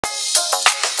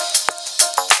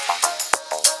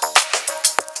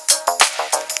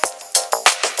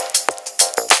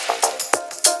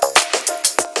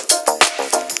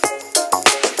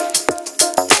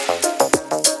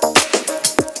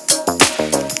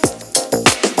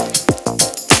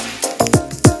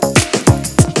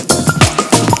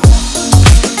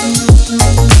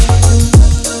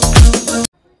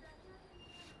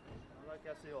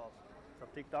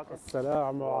ठीक ठाक है?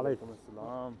 अस्सलाम वालेकुम।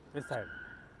 अस्सलाम। This side.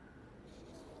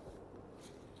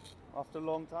 After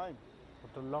long time.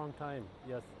 After a long time.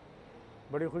 Yes.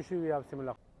 बड़ी खुशी हुई आपसे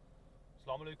मुलाकात।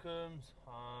 अस्सलाम वालेकुम।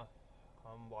 हाँ,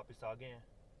 हम वापस आ गए हैं।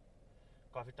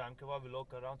 काफ़ी टाइम के बाद व्लॉग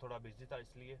कर रहा हूँ, थोड़ा बिजी था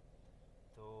इसलिए।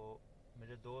 तो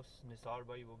मेरे दोस्त निसार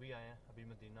भाई वो भी आए हैं अभी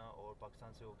मदीना और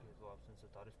पाकिस्तान से होके, तो आपसे उनसे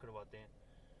तारीफ़ करवाते हैं।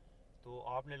 तो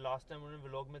आपने लास्ट टाइम उन्हें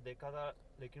व्लॉग में देखा था,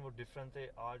 लेकिन वो डिफरेंट थे।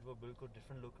 आज वो बिल्कुल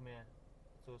डिफरेंट लुक में है।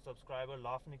 तो सब्सक्राइबर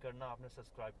लाफ नहीं करना, आपने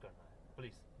सब्सक्राइब करना है,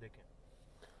 प्लीज़ देखें।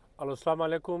 अस्सलाम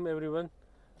वालेकुम एवरीवन।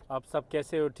 आप सब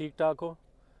कैसे हो? ठीक ठाक हो?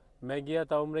 मैं गया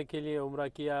था उम्रे के लिए, उम्रा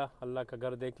किया, अल्लाह का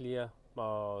घर देख लिया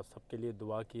और सबके लिए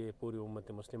दुआ की, पूरी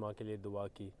उम्मत मुस्लिमा के लिए दुआ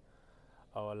की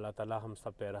और अल्लाह ताला हम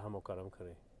सब पे रहम और करम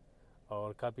करे।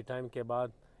 और काफ़ी टाइम के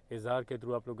बाद इज़हार के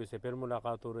थ्रू आप लोगों से फिर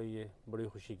मुलाकात हो रही है, बड़ी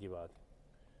खुशी की बात है।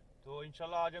 तो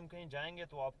इंशाल्लाह आज हम कहीं जाएंगे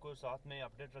तो आपको साथ में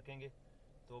अपडेट रखेंगे।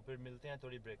 तो फिर मिलते हैं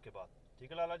थोड़ी ब्रेक के बाद,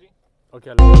 ठीक है लाला जी? ओके।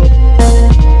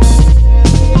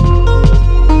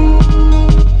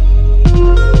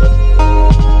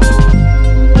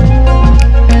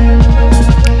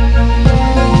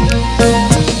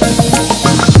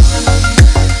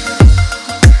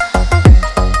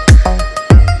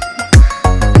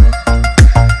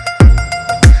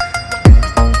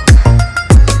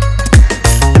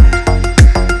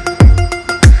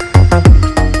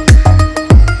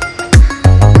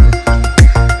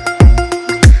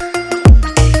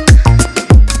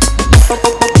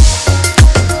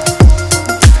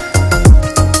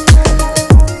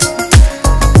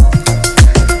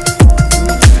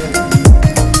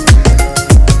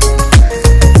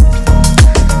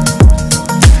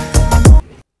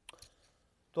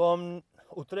 तो हम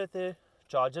उतरे थे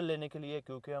चार्जर लेने के लिए,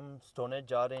 क्योंकि हम स्टोनेज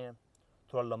जा रहे हैं,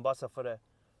 थोड़ा लंबा सफ़र है।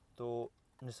 तो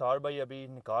निसार भाई अभी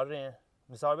निकाल रहे हैं।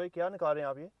 निसार भाई क्या निकाल रहे हैं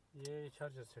आप? ये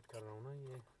चार्जर सेट कर रहा हूँ ना,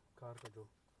 ये कार का जो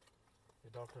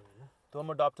अडाप्टर है ना। तो हम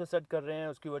अडाप्टर सेट कर रहे हैं।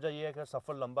 उसकी वजह यह है कि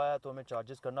सफ़र लंबा है तो हमें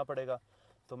चार्जेस करना पड़ेगा।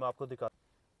 तो मैं आपको दिखा,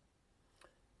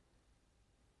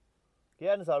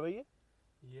 क्या है निसार भाई?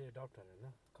 ये अडाप्टर है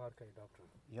ना, कार का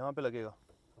अडाप्टर यहाँ पे लगेगा।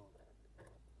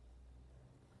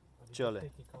 चलें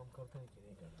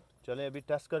चलें अभी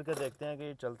टेस्ट करके देखते हैं कि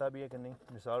ये चलता भी है कि नहीं।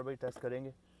 निसार भाई टेस्ट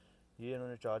करेंगे। ये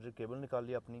इन्होंने चार्जर केबल निकाल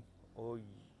ली अपनी और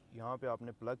यहाँ पे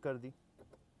आपने प्लग कर दी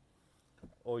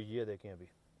और ये देखें अभी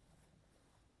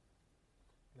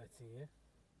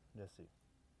जैसे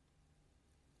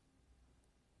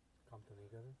काम तो नहीं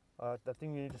कर रहा। I think you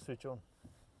need to switch on.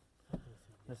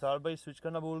 Nisar भाई स्विच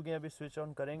करना भूल गए, अभी स्विच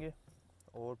ऑन करेंगे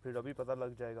और फिर अभी पता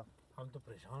लग जाएगा। हम तो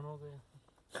परेशान हो गए।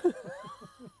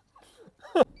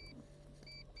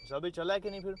 अभी चला है कि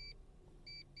नहीं? फिर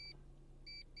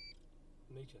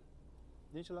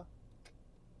नहीं चला।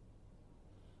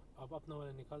 अब अपना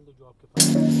वाला निकाल दो जो आपके पास।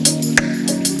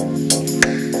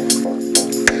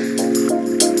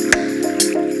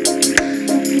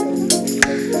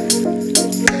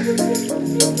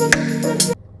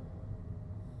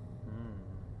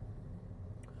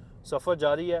 सफ़र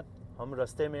जारी है, हम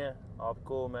रास्ते में हैं।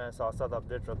 आपको मैं साथ साथ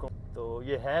अपडेट रखूं। तो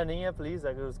ये है नहीं है, प्लीज़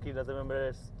अगर उसकी नज़र में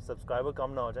मेरे सब्सक्राइबर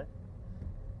कम ना हो जाए,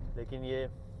 लेकिन ये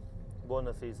बहुत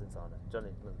नफीस इंसान है।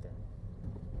 चलिए मिलते हैं।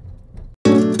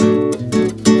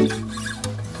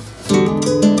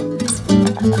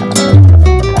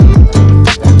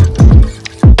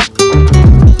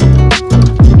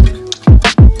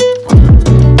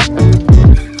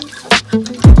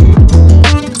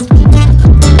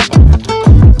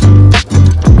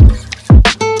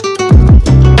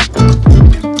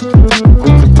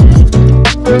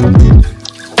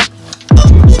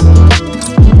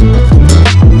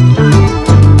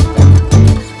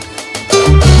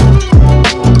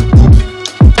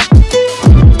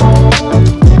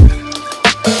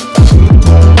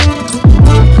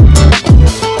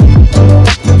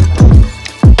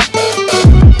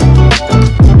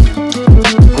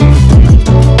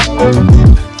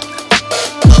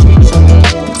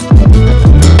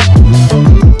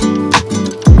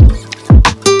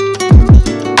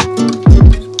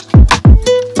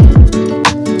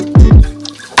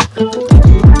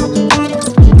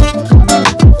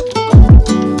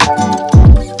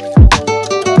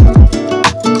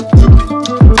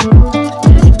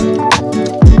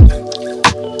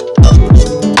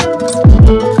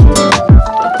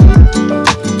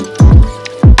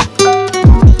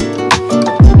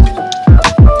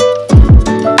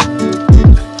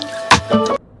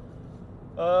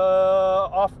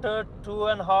 After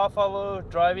 2.5 hour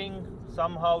driving,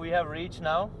 somehow we have reached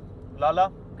now. लाला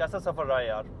कैसा सफ़र रहा है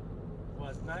यार?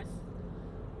 Was nice.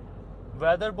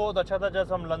 वेदर बहुत अच्छा था।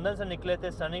 जैसे हम लंदन से निकले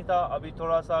थे सनी था, अभी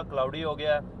थोड़ा सा क्लाउडी हो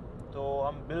गया है। तो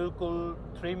हम बिल्कुल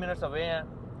 3 मिनट्स अवे हैं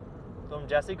तो हम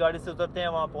जैसे ही गाड़ी से उतरते हैं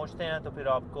वहाँ पहुँचते हैं तो फिर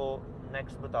आपको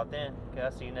नेक्स्ट बताते हैं क्या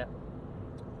सीन है।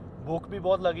 भूख भी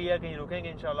बहुत लगी है, कहीं रुकेंगे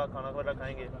इंशाल्लाह, खाना वाना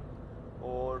खाएंगे।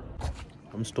 और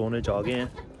हम स्टोनेज आ गए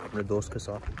हैं अपने दोस्त के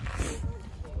साथ।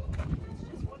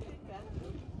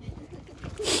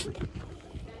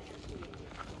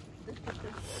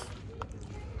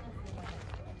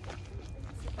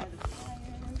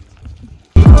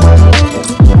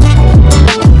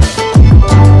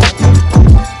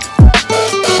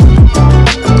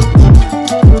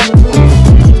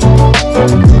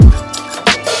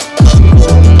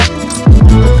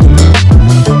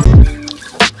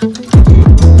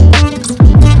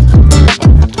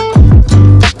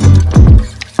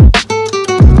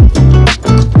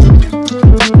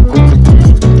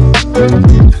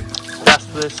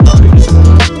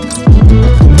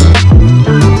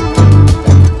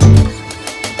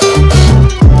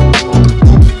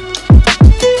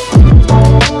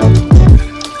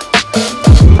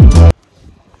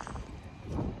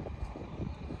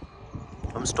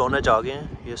 हम स्टोनेज आ गए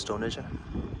हैं, ये स्टोनेज है,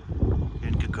 ये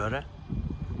इनके घर है।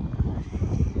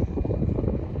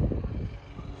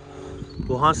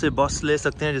 वहाँ से बस ले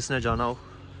सकते हैं जिसने जाना हो,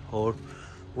 और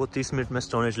वो 30 मिनट में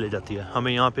स्टोनेज ले जाती है।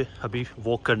 हमें यहाँ पे अभी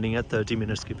वॉक करनी है, 30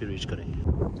 मिनट्स की, फिर रीच करेंगे।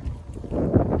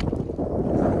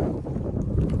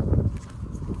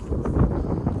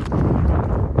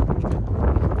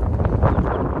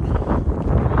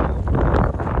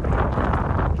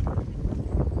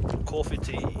 Coffee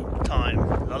tea time,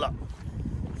 lala.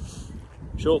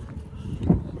 Show.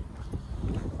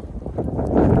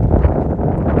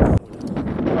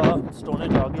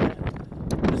 Stone Age आ गए हैं,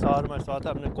 निसार हमारे साथ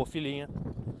है, हमने कॉफ़ी ली है।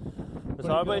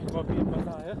 निसार भाई,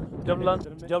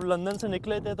 जब लंदन से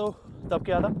निकले थे तो तब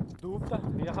क्या था? धूप था,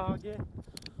 यहाँ आके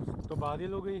तो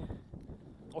बादल हो गई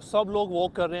और सब लोग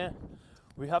वॉक कर रहे हैं।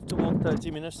 We have to walk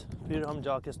 30 minutes, फिर हम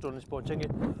जाके स्टोनेज पहुँचेंगे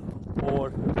और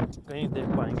कहीं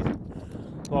देख पाएंगे।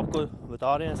 तो आपको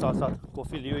बता रहे हैं, साथ साथ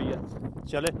कॉफ़ी ली हुई है।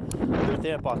 चले मिलते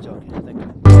हैं पास जाके, थैंक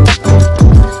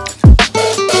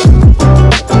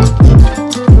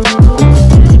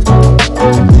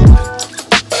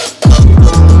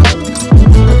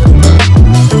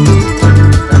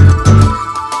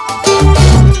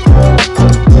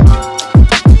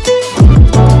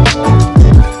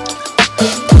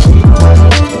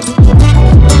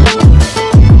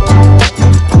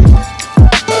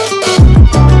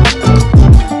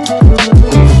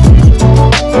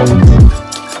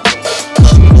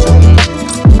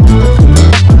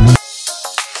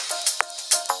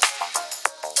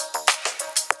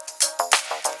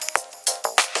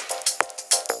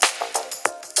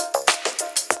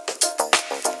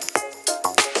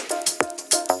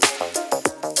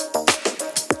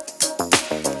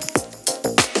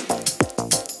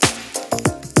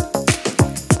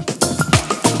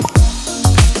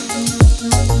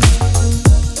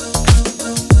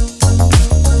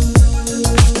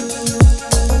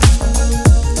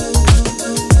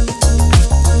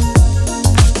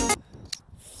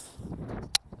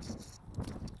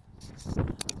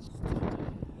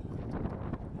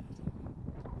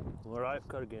अराइव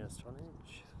कर गए Stone Age.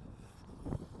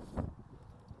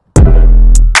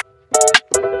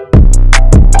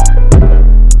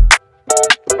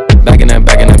 Back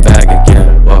in that bag again.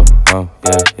 Whoa, whoa,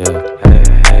 yeah.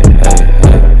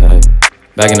 Hey.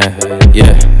 Back in that,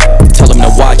 yeah. Tell them to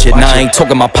watch it. Now I ain't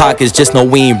talking my pockets, just know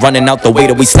we ain't running out the way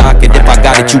that we stock it. If I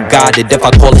got it, you got it. If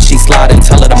I call it, she slide and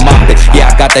tell her to mop it. Yeah,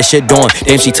 I got that shit doing.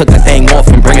 Then she took that thing off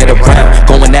and bring it around.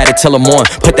 Going at it till I'm on.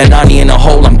 Put that 90 in a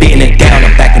hole, I'm beating it down.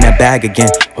 I'm back in that bag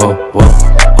again. Whoa.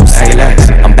 Oh, say less.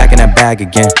 I'm back in that bag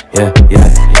again. Yeah.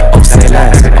 Oh, say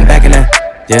less. I'm back in that.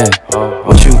 Yeah.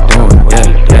 What you doing?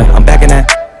 Yeah. I'm back in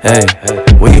that. Hey,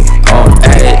 where you going?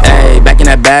 Hey, back in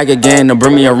that bag again. To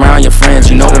bring me around your friends,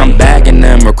 you know that I'm bagging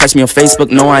them. Request me on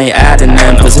Facebook, no I ain't adding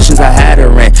them. Positions I had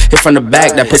her in, hit from the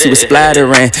back, that pussy was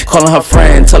splattering. Calling her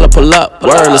friend, tell her pull up,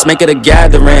 word, let's make it a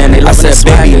gathering. I said,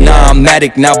 baby, nah, I'm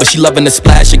addict now, but she loving the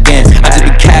splash again. I just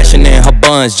be cashing in her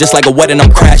buns, just like a wedding,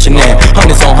 I'm crashing in.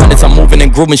 Hundreds on hundreds, I'm moving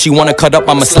and grooving. She wanna cut up,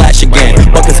 I'ma slash again.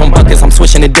 Buckets on buckets, I'm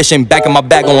switching edition, back in my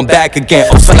bag, going back again.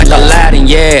 Oh, feel like Aladdin,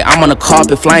 yeah. I'm on the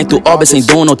carpet, flying through orbits, ain't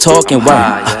doing no talking.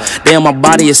 Wow, they on my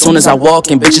body as soon as I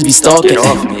walk in, bitches be stalking.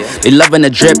 They loving the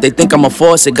drip, they think I'm a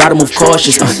force, it gotta move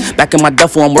cautious. Back in my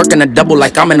duffel, I'm working a double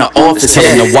like I'm in the office. Tell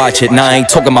them to watch it, now I ain't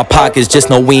talking my pockets, just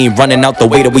know we ain't running out the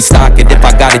way that we stock it. If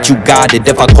I got it, you got it.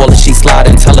 If I call it, she slide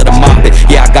and tell her to mop it.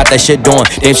 Yeah, I got that shit doing.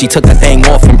 Then she took that thing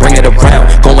off and bring it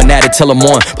around. Going at it till I'm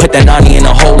on. Put that 90 in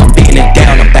a hole, I'm beating it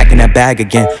down. I'm back in that bag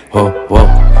again. Whoa.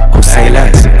 Oh, say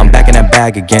less. I'm back in that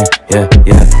bag again. Yeah.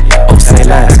 Oh, say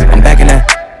less. I'm back in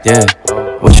that. Yeah.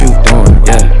 What you doing?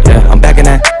 Yeah. I'm back in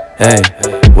that. hey,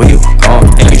 where you going?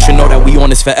 And you should know that we on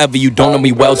this forever. You don't know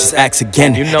me well, just ask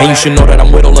again. And you should know that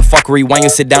I'm with all the fuckery. Why you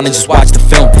sit down and just watch the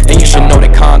film? And you should know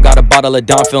that Khan got a bottle of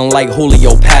Don, feeling like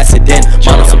Julio, pass it in.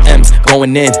 Mine on some M's,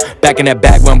 going in, back in that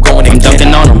bag where I'm going in. I'm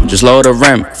dunking on them, just lower the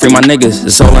rim. Free my niggas,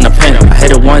 it's all in a pen. I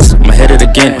hit it once, I'ma hit it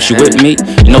again. She with me,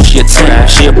 you know she a 10.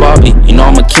 She a Barbie, you know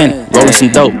I'm a Ken. Rolling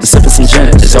some dope, and sipping some gin.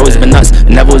 It's always been us, it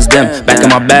never was them. Back in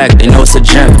my bag, they know it's a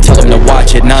gem. Tell them to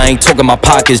watch it, now I ain't talking my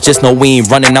pockets. Just know we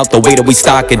ain't running out the way that we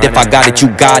stock it. If I got it, you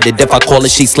got it. If I call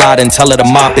it, she slide and tell her to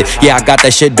mop it. Yeah, I got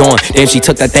that shit doing. Damn, she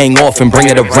took that thing off and bring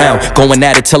it around. Going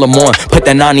at it till I'm on. Put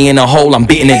that 90 in a hole, I'm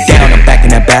beating it down. I'm back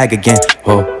in that bag again.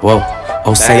 Whoa, whoa,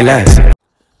 oh say less.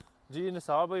 जी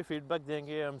निसार भाई feedback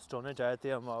देंगे। हम Stone Age आए थे,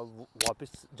 हम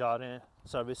वापस जा रहे हैं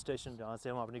सर्विस स्टेशन, जहाँ से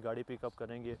हम अपनी गाड़ी पिकअप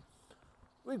करेंगे।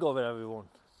 We go where we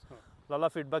want. Lala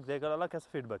feedback देगा। लाला कैसा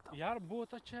फीडबैक था? यार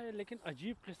बहुत अच्छा है, लेकिन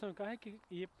अजीब किस्म का है कि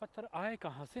ये पत्थर आए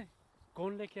कहाँ से,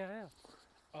 कौन लेके आया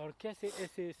और कैसे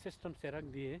ऐसे सिस्टम से रख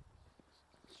दिए।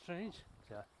 स्ट्रेंज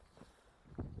क्या?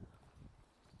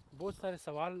 बहुत सारे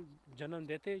सवाल जन्म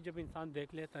देते हैं, जब इंसान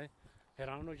देख लेता है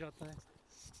हैरान हो जाता है।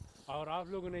 और आप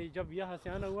लोगों ने जब यहाँ से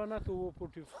आना हुआ ना, तो वो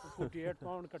 48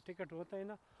 पाउंड का टिकट होता है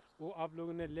ना, वो आप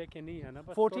लोगों ने लेके नहीं आना।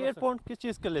 बस 48 पाउंड किस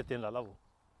चीज़ के लेते हैं लाला? वो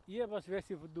ये बस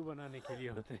वैसे फुद्दू बनाने के लिए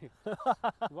होते हैं।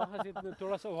 वहाँ से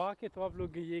थोड़ा सा वॉक है, तो आप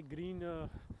लोग ये ग्रीन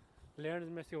लैंड्स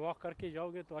में से वॉक करके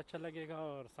जाओगे तो अच्छा लगेगा,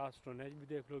 और साथ स्टोनेज भी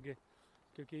देख लोगे।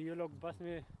 क्योंकि ये लोग बस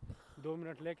में 2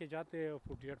 मिनट लेके जाते हैं और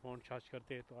 48 पाउंड चार्ज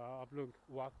करते हैं, तो आप लोग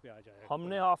वॉक पे आ जाए।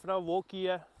 हमने हाफ एन आवर वो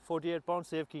किया है, 48 पाउंड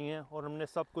सेव किए हैं, और हमने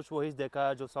सब कुछ वही देखा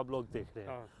है जो सब लोग देख रहे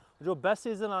हैं। हाँ। जो बेस्ट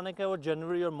सीज़न आने का है वो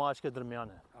जनवरी और मार्च के दरमियान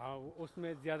है। हाँ,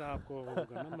 उसमें ज़्यादा आपको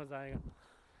ना मज़ा आएगा,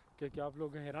 क्योंकि आप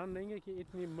लोग हैरान नहीं है कि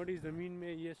इतनी बड़ी ज़मीन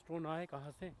में ये स्टोन आए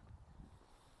कहाँ से।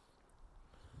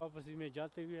 वापस में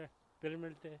जाते हुए फिर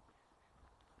मिलते हैं।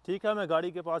 ठीक है, मैं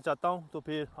गाड़ी के पास जाता हूँ, तो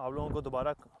फिर आप लोगों को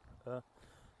दोबारा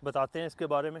बताते हैं इसके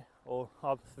बारे में, और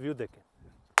आप व्यू देखें।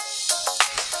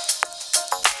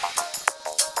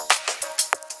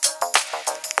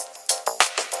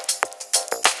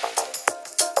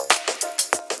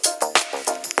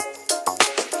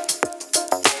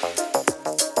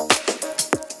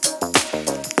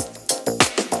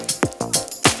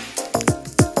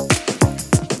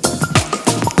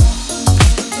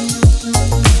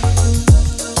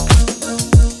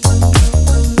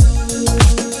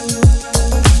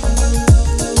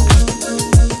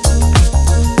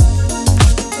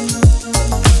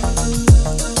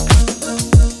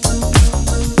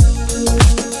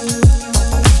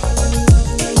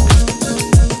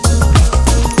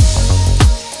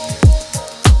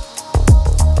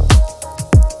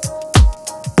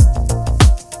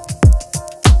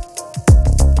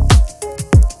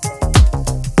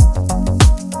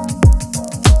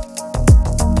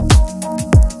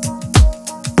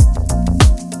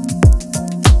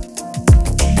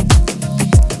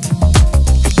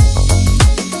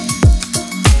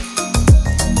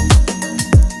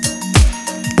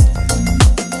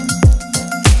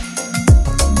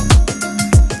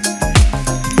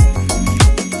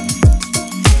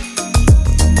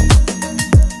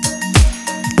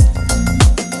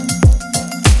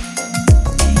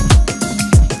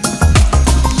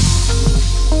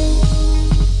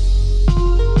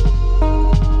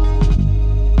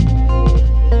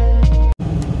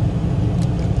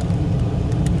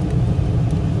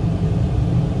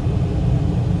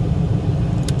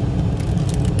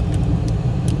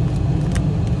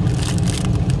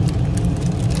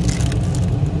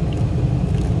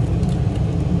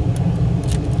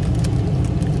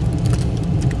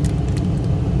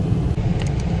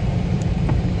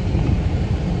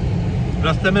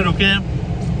 रास्ते में रुके हैं,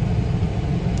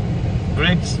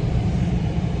 ब्रेक्स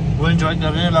वो एंजॉय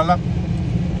कर रहे हैं। लाला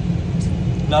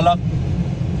लाला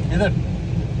इधर।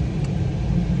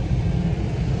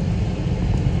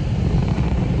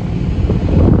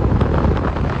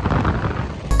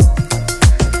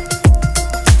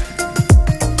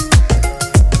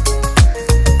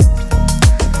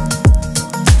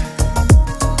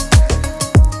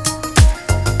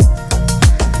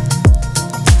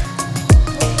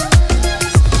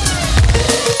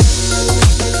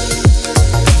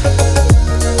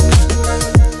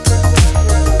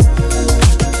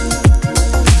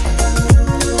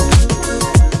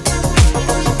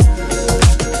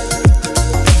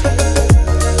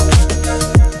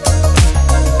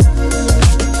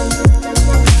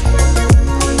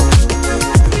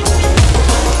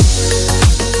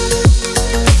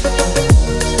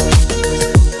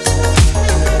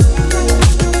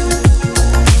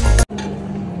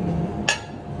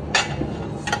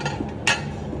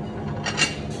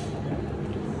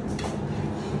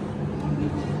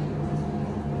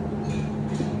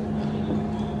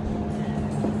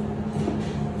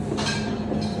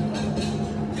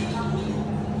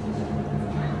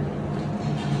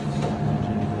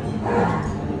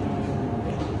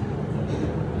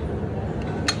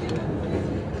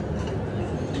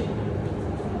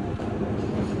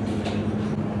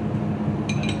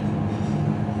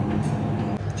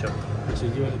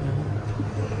 चाहिए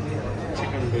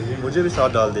चिकन बिरयानी मुझे भी साथ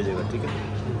डाल दीजिएगा, ठीक है।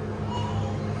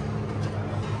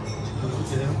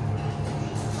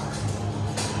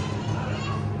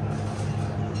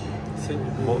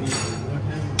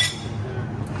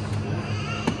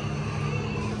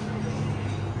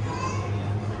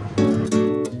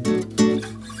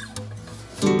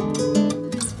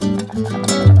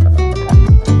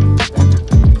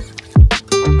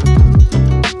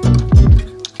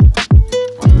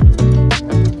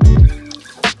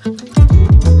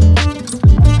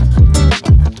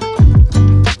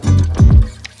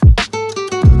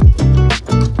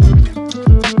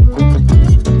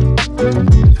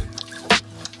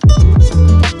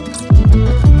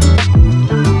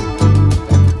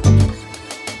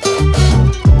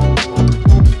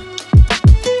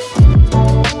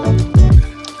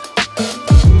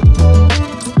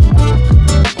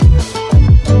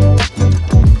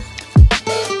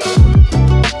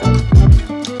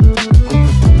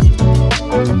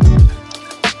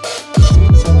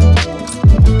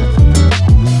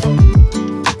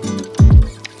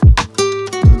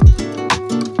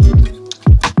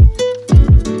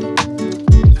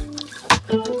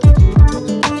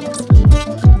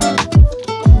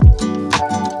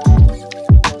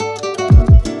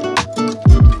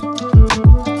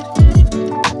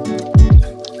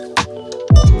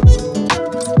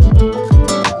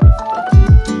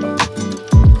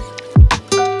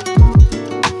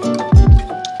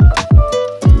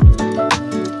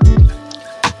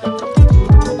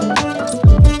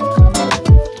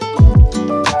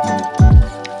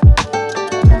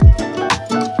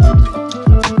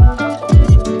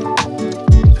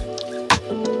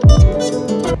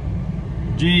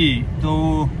 जी तो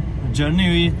जर्नी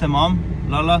हुई तमाम।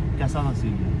 लाला कैसा था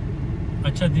सीन?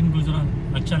 अच्छा दिन गुजरा,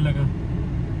 अच्छा लगा,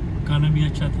 खाना भी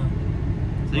अच्छा था,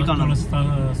 सही खाना,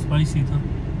 थोड़ा स्पाइसी था।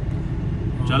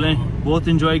 चलें, बहुत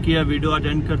एंजॉय किया। वीडियो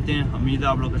अटेंड करते हैं, उम्मीद है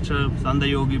आप लोग अच्छा पसंद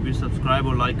आई होगी। फिर सब्सक्राइब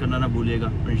और लाइक करना ना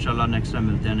भूलिएगा। इंशाल्लाह नेक्स्ट टाइम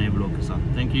मिलते हैं नए ब्लॉग के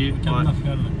साथ। Thank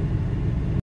you.